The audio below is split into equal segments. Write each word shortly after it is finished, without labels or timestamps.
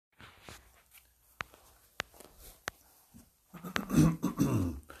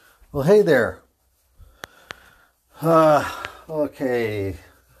Well, hey there. Okay.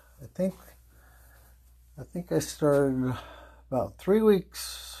 I think I started about 3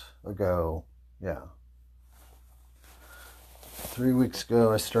 weeks ago. Yeah. 3 weeks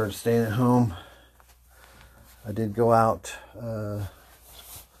ago I started staying at home. I did go out a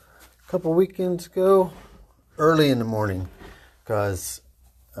couple weekends ago early in the morning because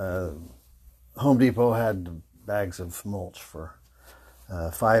Home Depot had bags of mulch for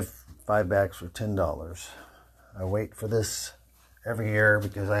five bags for $10. I wait for this every year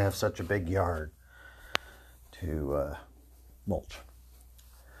because I have such a big yard to mulch.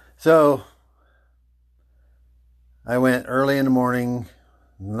 So I went early in the morning.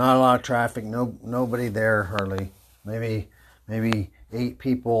 Not a lot of traffic. Nobody there hardly. Maybe 8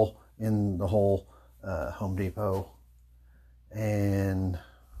 people in the whole Home Depot, and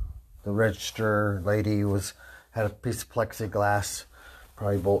the register lady had a piece of plexiglass,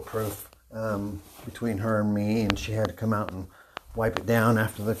 probably bulletproof, between her and me, and she had to come out and wipe it down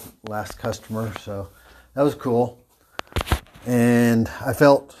after the last customer. So that was cool, and I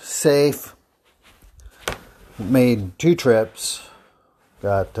felt safe. Made 2 trips.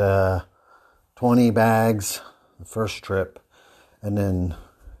 Got 20 bags the first trip, and then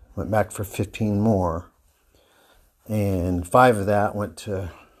went back for 15 more. And 5 of that went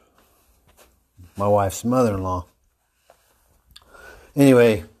to my wife's mother-in-law.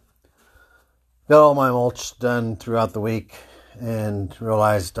 Anyway, got all my mulch done throughout the week and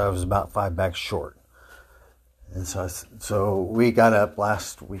realized I was about 5 bags short. And so we got up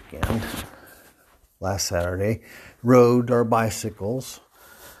last Saturday, rode our bicycles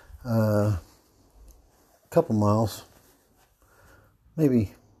a couple miles,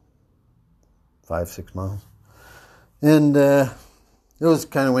 maybe 5-6 miles, and it was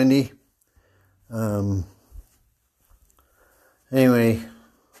kind of windy. Anyway,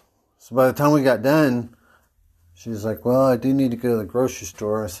 so by the time we got done, she was like, well, I do need to go to the grocery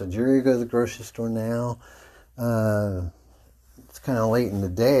store. I said, you're going to go to the grocery store now? It's kind of late in the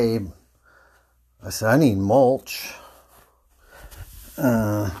day. I said, I need mulch.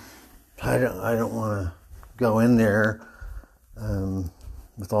 I don't want to go in there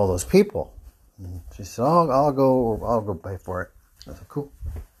with all those people. And she said, I'll go pay for it. I said, cool.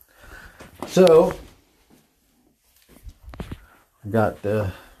 So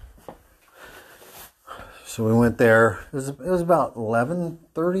we went there. It was about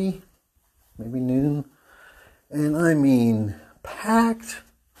 11:30, maybe noon, and I mean packed.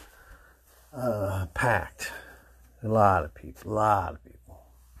 Packed. A lot of people.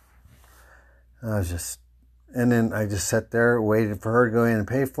 And then I just sat there, waited for her to go in and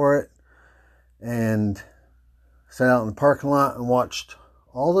pay for it, and sat out in the parking lot and watched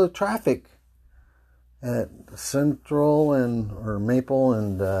all the traffic at Central or Maple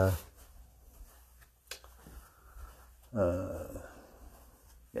and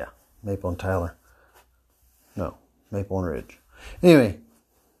Maple and Tyler. No, Maple and Ridge. Anyway,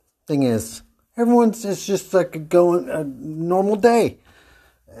 thing is, it's just like a normal day,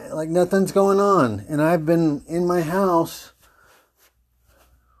 like nothing's going on. And I've been in my house.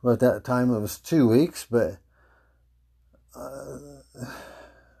 Well, at that time it was 2 weeks, but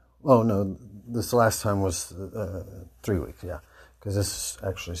this last time was 3 weeks, yeah, because this is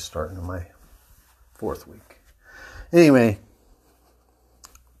actually starting in my 4th week. Anyway,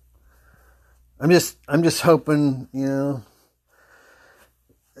 I'm just hoping,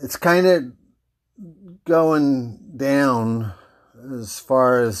 it's kind of going down as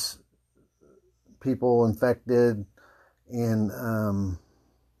far as people infected in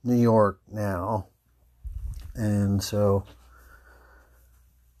New York now, and so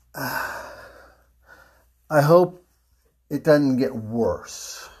I hope it doesn't get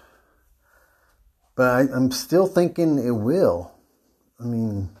worse, but I'm still thinking it will. I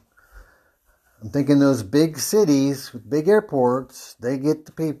mean, I'm thinking those big cities with big airports, they get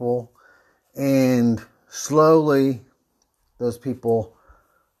the people, and slowly those people,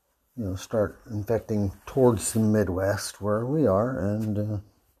 start infecting towards the Midwest where we are. And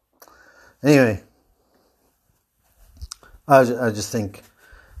anyway, I just think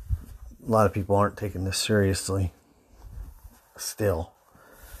a lot of people aren't taking this seriously still.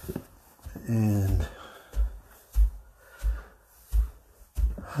 And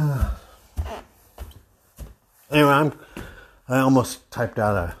anyway, I almost typed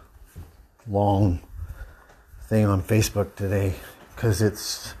out a long thing on Facebook today because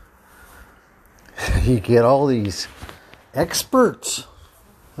you get all these experts.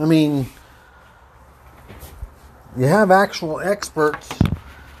 I mean, you have actual experts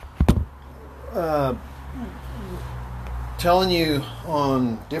telling you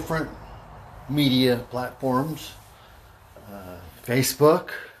on different media platforms,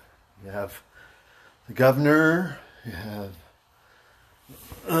 Facebook, you have the governor, you have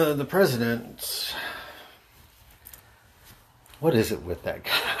the president. What is it with that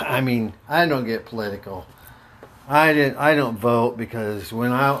guy? I mean, I don't get political. I don't vote because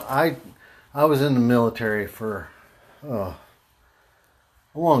when I was in the military for a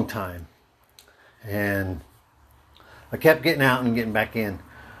long time, and I kept getting out and getting back in,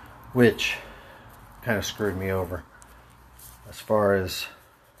 which kind of screwed me over as far as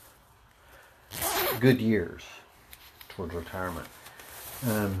good years towards retirement.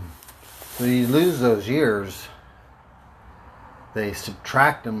 So you lose those years. They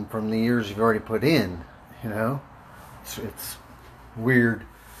subtract them from the years you've already put in. You know, it's weird.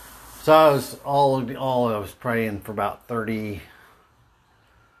 So I was I was praying for about 30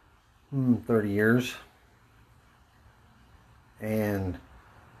 years, and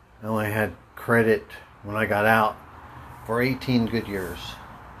I only had credit when I got out for 18 good years.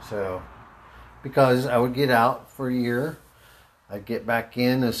 So, because I would get out for a year, I'd get back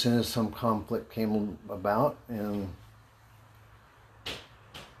in as soon as some conflict came about, and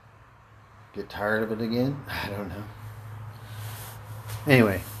get tired of it again. I don't know.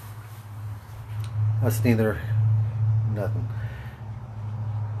 Anyway, that's nothing.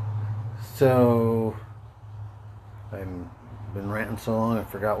 So, I've been ranting so long, I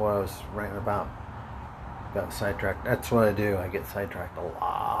forgot what I was ranting about. Got sidetracked. That's what I do. I get sidetracked a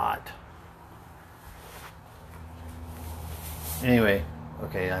lot. Anyway,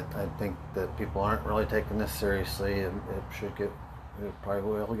 okay, I think that people aren't really taking this seriously. It probably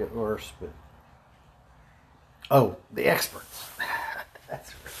will get worse, but the experts.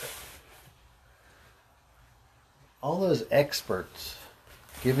 That's all those experts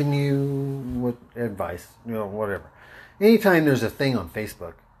giving you what advice, whatever. Anytime there's a thing on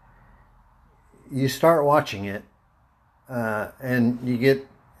Facebook, you start watching it, and you get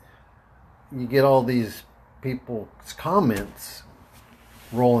all these people's comments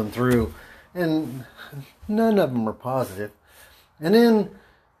rolling through, and none of them are positive. And then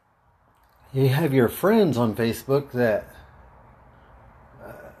you have your friends on Facebook that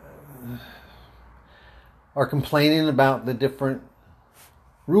are complaining about the different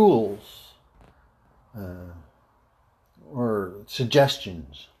rules or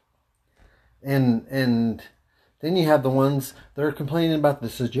suggestions. And then you have the ones that are complaining about the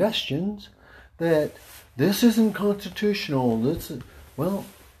suggestions that this isn't constitutional.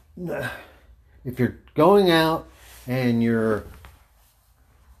 If you're going out and you're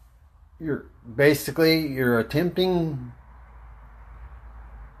attempting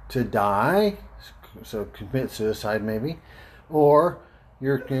to die, so commit suicide maybe, or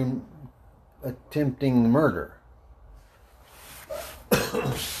you're attempting murder.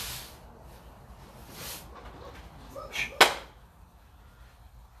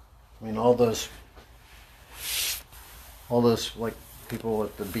 I mean, all those like people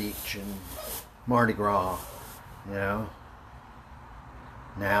at the beach and Mardi Gras,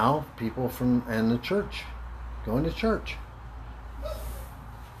 Now people and the church, going to church.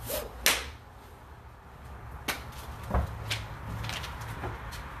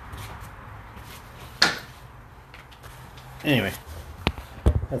 Anyway,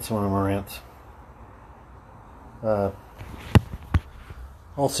 that's one of my rants.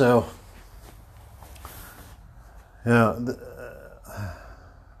 Also,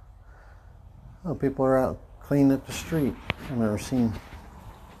 people are out cleaning up the street. I've never seen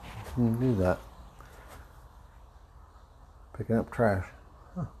them do that. Picking up trash.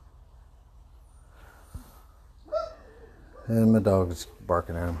 Huh. And my dog's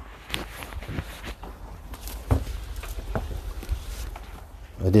barking at him.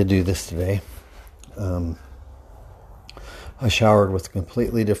 I did do this today. I showered with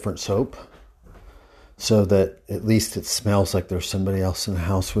completely different soap so that at least it smells like there's somebody else in the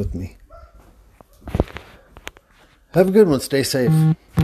house with me. Have a good one. Stay safe.